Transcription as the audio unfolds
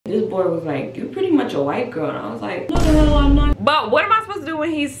boy was like, "You're pretty much a white girl." And I was like, "No the hell I'm not." But what am I supposed to do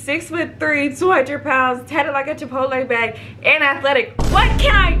when he's 6'3", 200 pounds, tatted like a Chipotle bag, and athletic? What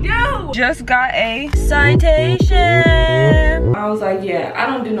can I do? Just got a citation. I was like, yeah, I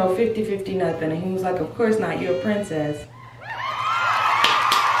don't do no 50-50 nothing. And he was like, of course not, you're a princess.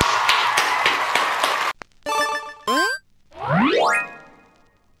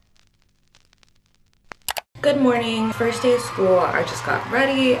 Good morning, first day of school. I just got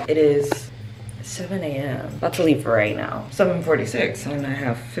ready. It is 7 a.m. About to leave right now. 7:46, and I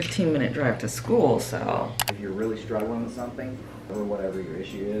have 15-minute drive to school, so. If you're really struggling with something, or whatever your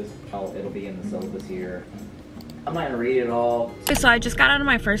issue is, it'll be in the syllabus here. I'm not gonna read it all. So I just got out of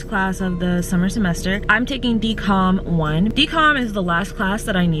my first class of the summer semester. I'm taking DCOM 1. DCOM is the last class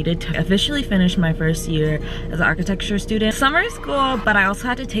that I needed to officially finish my first year as an architecture student. Summer school, but I also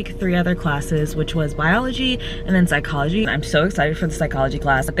had to take 3 other classes, which was biology and then psychology. I'm so excited for the psychology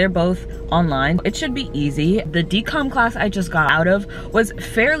class. They're both online. It should be easy. The DCOM class I just got out of was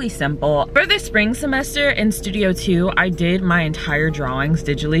fairly simple. For the spring semester in Studio 2, I did my entire drawings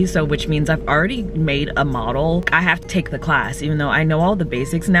digitally, so which means I've already made a model. I have to take the class, even though I know all the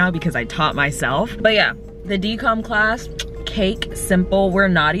basics now because I taught myself. But yeah, the DCOM class, cake, simple. We're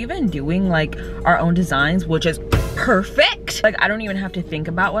not even doing like our own designs, which is perfect. Like I don't even have to think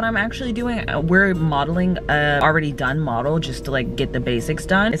about what I'm actually doing. We're modeling a already done model just to like get the basics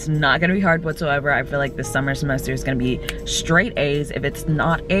done. It's not gonna be hard whatsoever. I feel like the summer semester is gonna be straight A's. If it's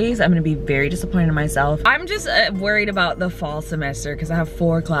not A's, I'm gonna be very disappointed in myself. I'm just worried about the fall semester because I have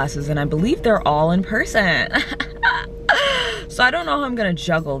 4 classes and I believe they're all in person. So I don't know how I'm gonna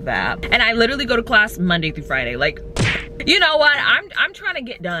juggle that. And I literally go to class Monday through Friday. Like, you know what? I'm trying to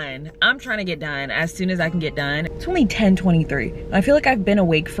get done. I'm trying to get done as soon as I can get done. It's only 10:23. I feel like I've been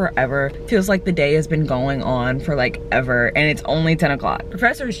awake forever. Feels like the day has been going on for like ever, and it's only 10 o'clock.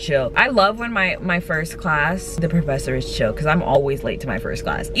 Professor is chill. I love when my first class, the professor is chill, because I'm always late to my first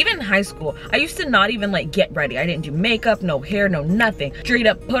class. Even in high school, I used to not even like get ready. I didn't do makeup, no hair, no nothing. Straight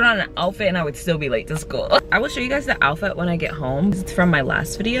up put on an outfit and I would still be late to school. I will show you guys the outfit when I get home. It's from my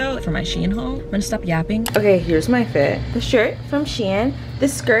last video, from my Shein haul. I'm gonna stop yapping. Okay, here's my fit. The shirt from Shein.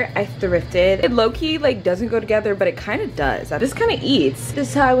 This skirt I thrifted. It low-key like doesn't go together, but it kind of does. This kind of eats. This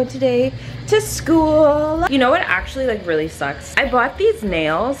is how I went today to school. You know what actually like really sucks? I bought these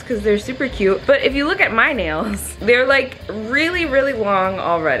nails because they're super cute, but if you look at my nails, they're like really, really long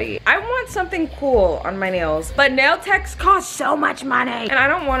already. I want something cool on my nails, but nail techs cost so much money, and I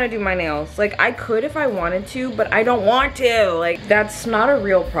don't want to do my nails. Like I could if I wanted to, but I don't want to. Like that's not a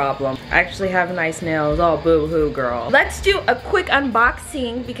real problem. I actually have nice nails. Oh, boo-hoo, girl. Let's do a quick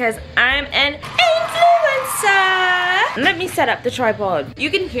unboxing because I'm an influencer. Let me set up the tripod.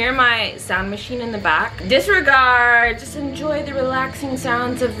 You can hear my sound machine in the back. Disregard, just enjoy the relaxing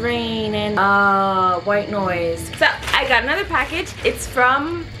sounds of rain and white noise. So I got another package. It's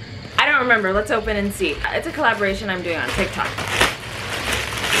from, I don't remember, let's open and see. It's a collaboration I'm doing on TikTok.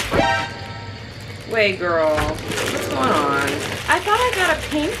 Wait girl, what's going on? I thought I got a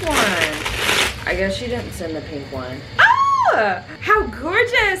pink one. I guess she didn't send the pink one. How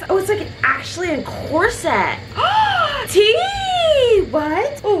gorgeous! Oh, it's like actually a corset. Tea!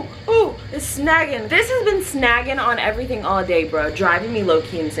 What? Oh, it's snagging. This has been snagging on everything all day, bro. Driving me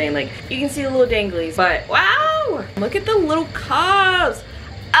low-key insane. Like, you can see the little danglies, but wow! Look at the little cuffs.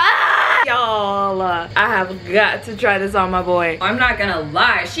 Y'all, I have got to try this on my boy. I'm not gonna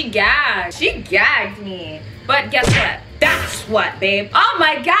lie, she gagged. She gagged me. But guess what? That's what, babe. Oh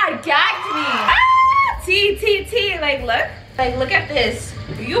my God, gagged me. T. Like, look at this.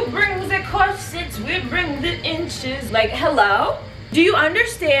 You bring the corsets, we bring the inches. Like, hello? Do you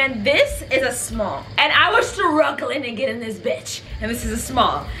understand? This is a small. And I was struggling to get in this bitch. And this is a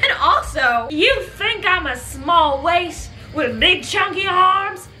small. And also, you think I'm a small waist with big chunky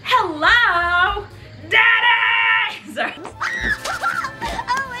arms? Hello? Daddy! Sorry.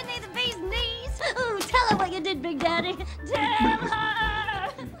 Oh, I need the bee's knees. Oh, tell her what you did, Big Daddy. Tell her.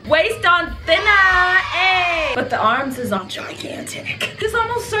 Waist on thinner, hey! But the arms is on gigantic. This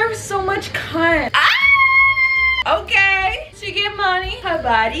almost serves so much cunt. Okay, she get money, her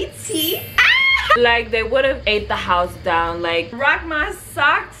body tea. Like they would have ate the house down. Like, rock my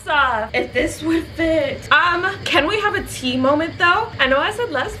socks off if this would fit. Can we have a tea moment though? I know I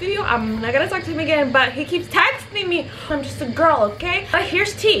said last video I'm not gonna talk to him again, but he keeps texting me. I'm just a girl, okay? But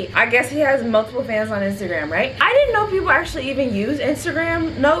here's tea. I guess he has multiple fans on Instagram, right? I didn't know people actually even use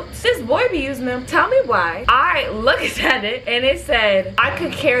Instagram notes. This boy be using them. Tell me why. I looked at it and it said, I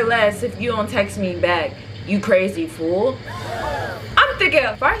could care less if you don't text me back, you crazy fool. I'm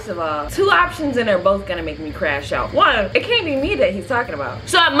Nigga, first of all, two options and they're both gonna make me crash out. One, it can't be me that he's talking about.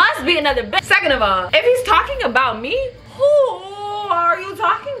 So it must be another bitch. Second of all, if he's talking about me, who are you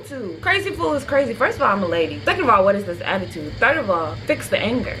talking to? Crazy fool is crazy. First of all, I'm a lady. Second of all, what is this attitude? Third of all, fix the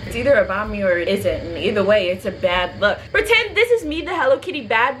anger. It's either about me or it isn't. And either way, it's a bad look. Pretend this is me, the Hello Kitty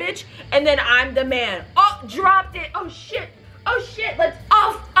bad bitch, and then I'm the man. Oh, dropped it. Oh shit. Oh shit, let's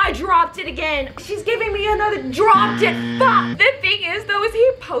off. I dropped it again. She's giving me another dropped it. Fuck. The thing is though, is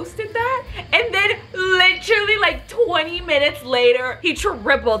he posted that and then literally like 20 minutes later, he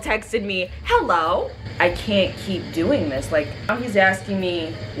triple texted me, hello. I can't keep doing this. Like, now he's asking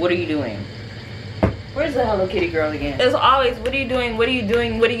me, what are you doing? Where's the Hello Kitty girl again? There's always, what are you doing? What are you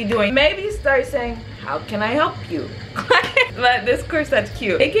doing? What are you doing? Maybe start saying, how can I help you? But this corset's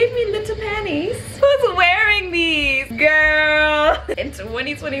cute. They gave me little panties. Who's wearing these? Girl. In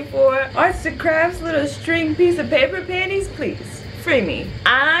 2024, Arts and Crafts little string piece of paper panties, please. Free me.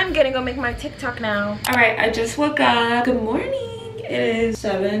 I'm gonna go make my TikTok now. All right, I just woke up. Good morning. It is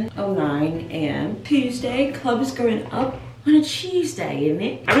 7:09 a.m. Tuesday. Club is going up on a Tuesday, isn't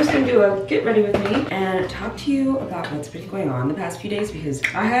it? I'm just gonna do a get ready with me and talk to you about what's been going on the past few days because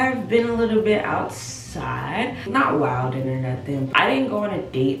I have been a little bit outside. Not wild or nothing. I didn't go on a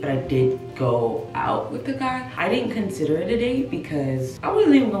date, but I did go out with the guy. I didn't consider it a date because I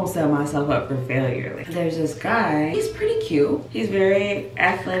wasn't even gonna set myself up for failure. Like, there's this guy, he's pretty cute. He's very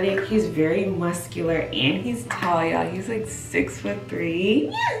athletic, he's very muscular, and he's tall, y'all. He's like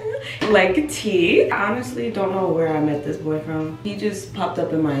 6'3", like a T. I honestly don't know where I met this boy from. He just popped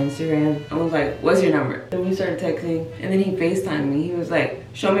up in my Instagram. I was like, what's your number? Then we started texting, and then he FaceTimed me. He was like,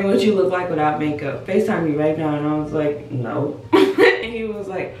 show me what you look like without makeup. FaceTime me right now. And I was like, no. And he was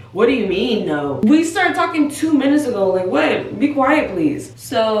like, what do you mean no? We started talking 2 minutes ago. Like, what? Be quiet, please.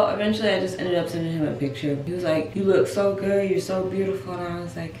 So eventually I just ended up sending him a picture. He was like, you look so good. You're so beautiful. And I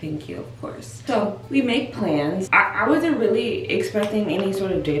was like, thank you, of course. So we make plans. I wasn't really expecting any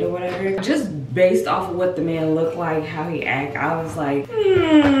sort of date or whatever. Just based off of what the man looked like, how he act, I was like,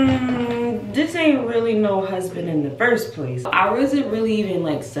 this ain't really no husband in the first place. I wasn't really even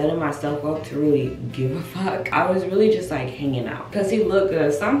like setting myself up to really give a fuck. I was really just like hanging out because he looked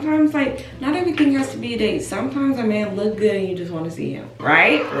good. Sometimes like not everything has to be a date. Sometimes a man look good and you just want to see him.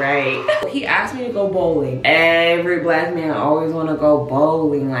 Right? He asked me to go bowling. Every black man always want to go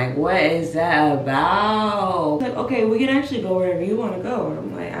bowling. Like, what is that about? Like, okay, we can actually go wherever you want to go. And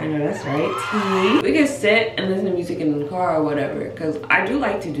I'm like, I know that's right. We can sit and listen to music in the car or whatever because I do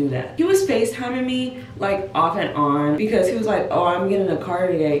like to do that. He was FaceTiming me like off and on because he was like, oh, I'm getting a car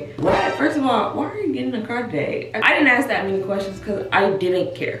today. What? First of all, why are you getting a car today? I didn't ask that many questions because I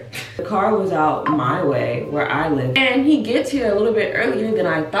didn't care. The car was out my way where I live, and he gets here a little bit earlier than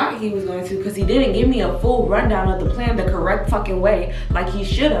I thought he was going to because he didn't give me a full rundown of the plan the correct fucking way like he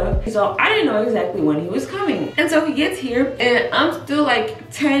should have. So I didn't know exactly when he was coming. And so he gets here and I'm still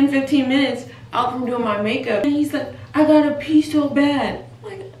like 10-15 minutes out from doing my makeup, and he's like, I gotta pee so bad.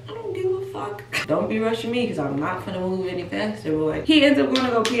 Don't be rushing me because I'm not gonna move any faster, boy. He ends up gonna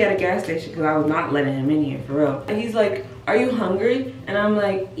go pee at a gas station because I was not letting him in here for real. And he's like, are you hungry? And I'm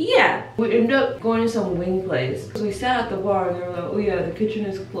like, yeah. We end up going to some wing place. So we sat at the bar and they were like, oh yeah, the kitchen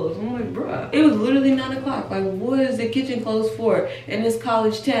is closed. I'm like, bruh, it was literally 9 o'clock. Like, what is the kitchen closed for in this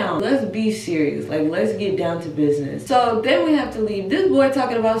college town? Let's be serious. Like, let's get down to business. So then we have to leave. This boy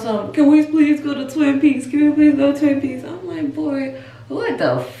talking about something, can we please go to Twin Peaks? Can we please go to Twin Peaks? I'm like, boy, what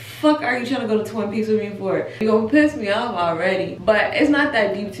the fuck are you trying to go to Twin Peaks with me for? You're gonna piss me off already. But it's not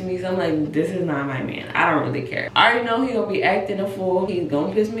that deep to me, so I'm like, this is not my man. I don't really care. I already know he gonna be acting a fool. He's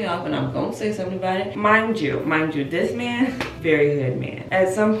gonna piss me off and I'm gonna say something about it. Mind you, this man, very hood man.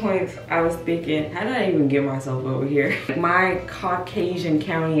 At some points, I was thinking, how did I even get myself over here? My Caucasian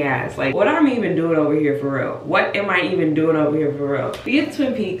county ass. Like, what am I even doing over here for real? What am I even doing over here for real? We get to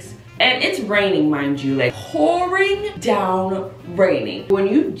Twin Peaks. And it's raining, mind you, like pouring down raining. When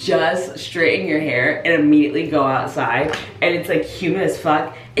you just straighten your hair and immediately go outside and it's like humid as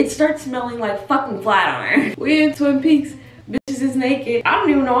fuck, it starts smelling like fucking flat iron. We in Twin Peaks, bitches is naked. I don't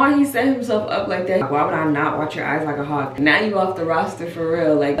even know why he set himself up like that. Why would I not watch your eyes like a hawk? Now you off the roster for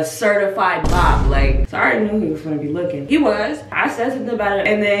real, like a certified bop. Like, so I already knew he was gonna be looking. He was. I said something about it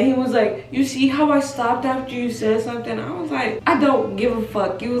and then he was like, you see how I stopped after you said something? I was like, I don't give a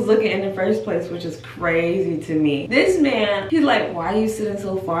fuck. You was looking in the first place, which is crazy to me. This man, he's like, why are you sitting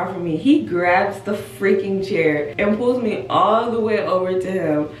so far from me? He grabs the freaking chair and pulls me all the way over to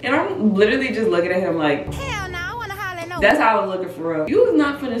him. And I'm literally just looking at him like, hell no, I wanna holler at no That's how I was looking for real. You was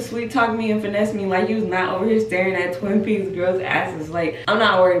not finna sweet talk me and finesse me like you was not over here staring at Twin Peaks girls' asses. Like, I'm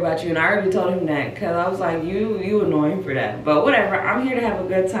not worried about you, and I already told him that because I was like, you annoying for that. But whatever, I'm here to have a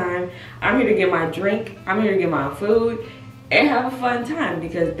good time. I'm here to get my drink. I'm here to get my food and have a fun time,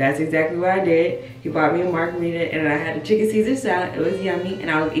 because that's exactly what I did. He bought me a margarita and I had a chicken Caesar salad. It was yummy, and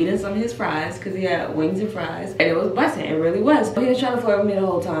I was eating some of his fries because he had wings and fries, and it was busting. It really was. He was trying to flirt with me the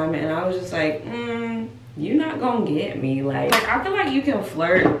whole time, and I was just like, you're not gonna get me. Like I feel like you can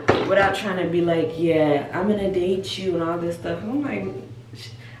flirt without trying to be like, yeah, I'm gonna date you and all this stuff. I'm like,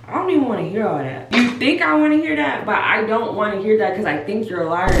 I don't even want to hear all that. You think I want to hear that, but I don't want to hear that because I think you're a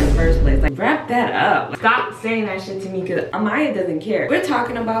liar in the first place. Like, wrap that up. Like, stop saying that shit to me, because Amaya doesn't care. We're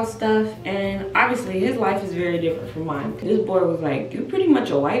talking about stuff, and obviously his life is very different from mine. This boy was like, you're pretty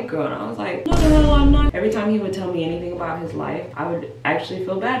much a white girl, and I was like, no the hell I'm not. Every time he would tell me anything about his life, I would actually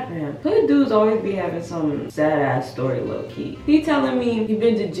feel bad for him. Hood dudes always be having some sad ass story, low key. He telling me he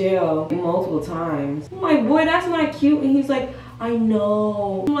been to jail multiple times. I'm like, boy, that's not cute. And he's like, I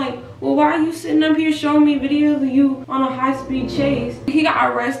know. I'm like, well, why are you sitting up here showing me videos of you on a high-speed chase? He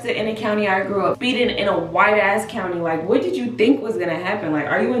got arrested in the county I grew up, speeding in a white-ass county. Like, what did you think was gonna happen? Like,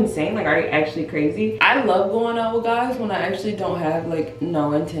 are you insane? Like, are you actually crazy? I love going out with guys when I actually don't have, like,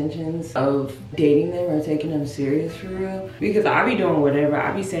 no intentions of dating them or taking them serious for real. Because I be doing whatever.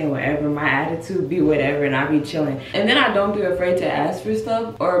 I be saying whatever. My attitude be whatever, and I be chilling. And then I don't be afraid to ask for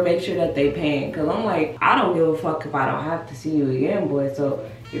stuff or make sure that they paying. Because I'm like, I don't give a fuck if I don't have to see you again, boy. So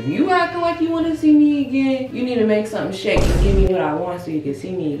if you acting like you want to see me again, you need to make something shake and give me what I want so you can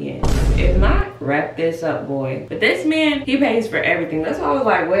see me again. If not, wrap this up, boy. But this man, he pays for everything. That's why I was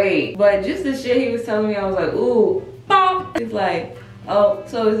like, wait. But just the shit he was telling me, I was like, ooh, pop. He's like, oh,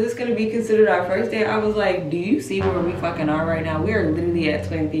 so is this gonna be considered our first date? I was like, do you see where we fucking are right now? We are literally at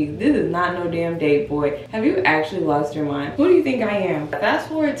Twin Peaks. This is not no damn date, boy. Have you actually lost your mind? Who do you think I am? Fast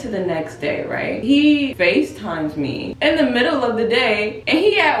forward to the next day, right? He FaceTimes me in the middle of the day, and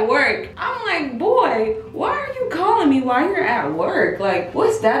he at work. I'm like, boy, why are you calling me while you're at work? Like,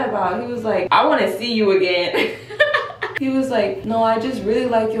 what's that about? He was like, I wanna see you again. He was like, no, I just really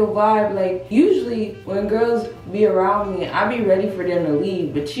like your vibe. Like, usually when girls be around me, I be ready for them to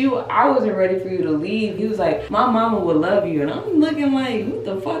leave. But I wasn't ready for you to leave. He was like, my mama would love you. And I'm looking like, what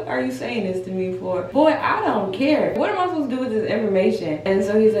the fuck are you saying this to me for? Boy, I don't care. What am I supposed to do with this information? And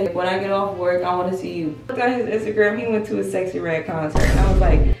so he's like, when I get off work, I want to see you. I looked on his Instagram, he went to a Sexy Red concert. And I was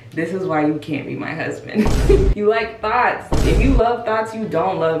like, this is why you can't be my husband. You like thoughts. If you love thoughts, you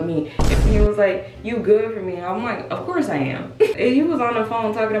don't love me. And he was like, you good for me. And I'm like, of course I am. And he was on the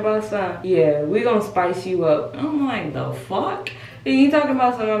phone talking about something. Yeah, we gonna spice you up. I'm like, the fuck? And he talking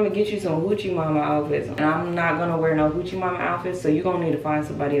about something, I'm gonna get you some hoochie mama outfits. And I'm not gonna wear no hoochie mama outfits, so you're gonna need to find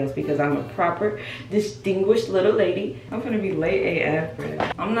somebody else because I'm a proper, distinguished little lady. I'm gonna be late AF, bro.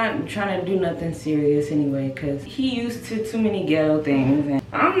 I'm not trying to do nothing serious anyway, because he used to too many ghetto things. And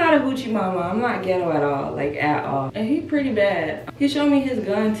I'm not a hoochie mama. I'm not ghetto at all, like at all. And he pretty bad. He showed me his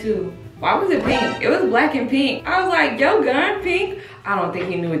gun too. Why was it pink? It was black and pink. I was like, yo, gun pink? I don't think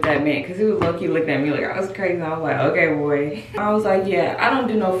he knew what that meant because he was low-key looking at me like I was crazy. I was like, okay, boy. I was like, yeah, I don't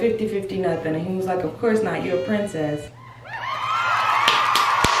do no 50-50 nothing. And he was like, of course not, you're a princess.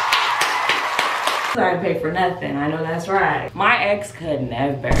 I didn't pay for nothing. I know that's right. My ex could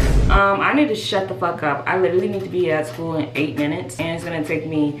never. I need to shut the fuck up. I literally need to be at school in 8 minutes, and it's gonna take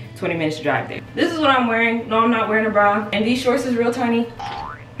me 20 minutes to drive there. This is what I'm wearing. No, I'm not wearing a bra. And these shorts is real tiny.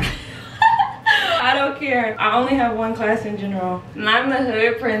 I don't care. I only have one class in general. And I'm the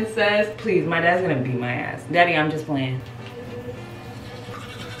hood princess. Please, my dad's gonna beat my ass. Daddy, I'm just playing.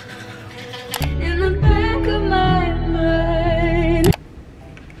 In the back of my mind.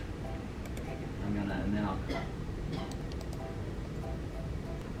 I'm gonna now.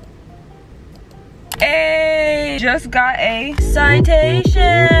 Hey, just got a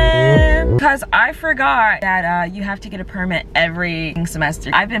citation because I forgot that you have to get a permit every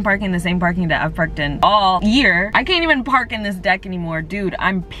semester. I've been parking the same parking that I've parked in all year. I can't even park in this deck anymore, dude.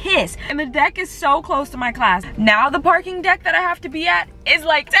 I'm pissed. And the deck is so close to my class. Now the parking deck that I have to be at is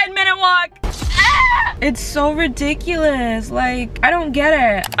like 10-minute walk. It's so ridiculous. Like, I don't get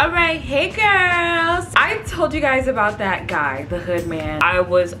it. All right, hey girls. I told you guys about that guy, the hood man. I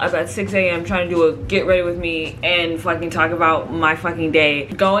was up at 6 a.m. trying to do a get ready with me and fucking talk about my fucking day.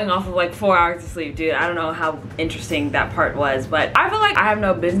 Going off of like 4 hours of sleep, dude. I don't know how interesting that part was, but I feel like I have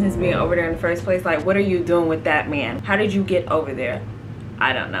no business being over there in the first place. Like, what are you doing with that man? How did you get over there?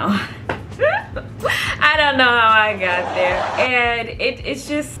 I don't know. I don't know how I got there. And it's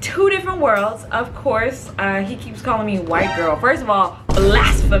just two different worlds. Of course, he keeps calling me white girl. First of all,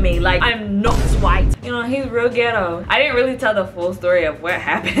 blasphemy. Like, I'm not white. You know, he's real ghetto. I didn't really tell the full story of what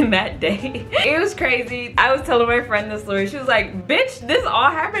happened that day. It was crazy. I was telling my friend the story. She was like, bitch, this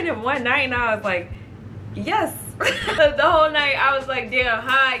all happened in one night. And I was like, yes. The whole night I was like, damn,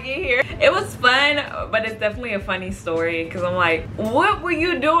 how I get here? It was fun, but it's definitely a funny story because I'm like, what were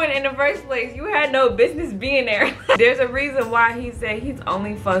you doing in the first place? You had no business being there. There's a reason why he said he's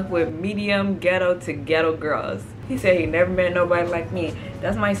only fucked with medium ghetto to ghetto girls. He said he never met nobody like me.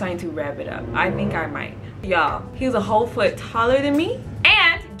 That's my sign to wrap it up. I think I might. Y'all, he's a whole foot taller than me,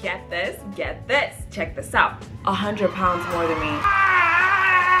 and get this, check this out, 100 pounds more than me.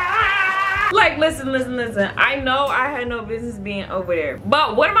 Like, listen. I know I had no business being over there.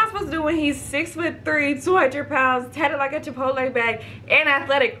 But what am I supposed to do when he's 6'3", 200 pounds, tatted like a Chipotle bag, and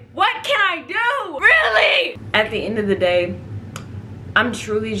athletic? What can I do? Really? At the end of the day, I'm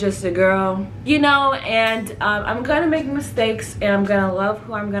truly just a girl, you know, and I'm gonna make mistakes, and I'm gonna love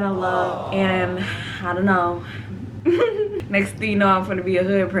who I'm gonna love, and I don't know. Next thing you know, I'm gonna be a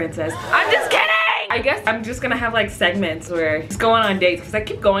hood princess. I'm just kidding! I guess I'm just gonna have like segments where just going on dates, because I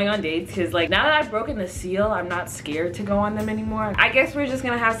keep going on dates because like now that I've broken the seal, I'm not scared to go on them anymore. I guess we're just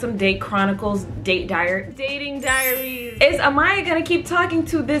gonna have some date chronicles, dating diaries. Is Amaya gonna keep talking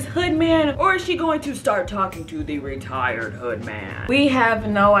to this hood man, or is she going to start talking to the retired hood man? We have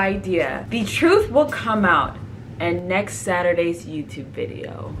no idea. The truth will come out in next Saturday's YouTube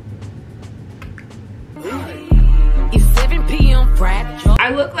video. It's 7 p.m. Friday.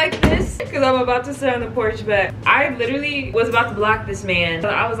 I look like this because I'm about to sit on the porch, but I literally was about to block this man. So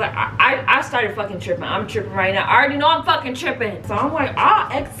I was like, I started fucking tripping. I'm tripping right now. I already know I'm fucking tripping. So I'm like, I'll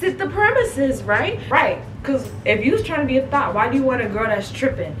exit the premises, right? Right. Because if you was trying to be a thought, why do you want a girl that's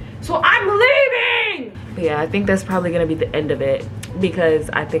tripping? So I'm leaving! But yeah, I think that's probably going to be the end of it, because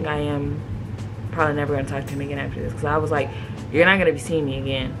I think I am probably never going to talk to him again after this, because I was like, you're not going to be seeing me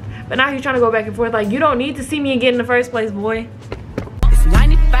again. But now he's trying to go back and forth like, you don't need to see me again in the first place, boy. It's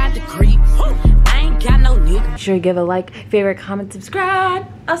 95 degrees. I ain't got no nigga. Sure, give a like, favorite, comment, subscribe.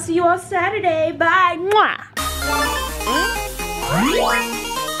 I'll see you on Saturday. Bye. Mwah.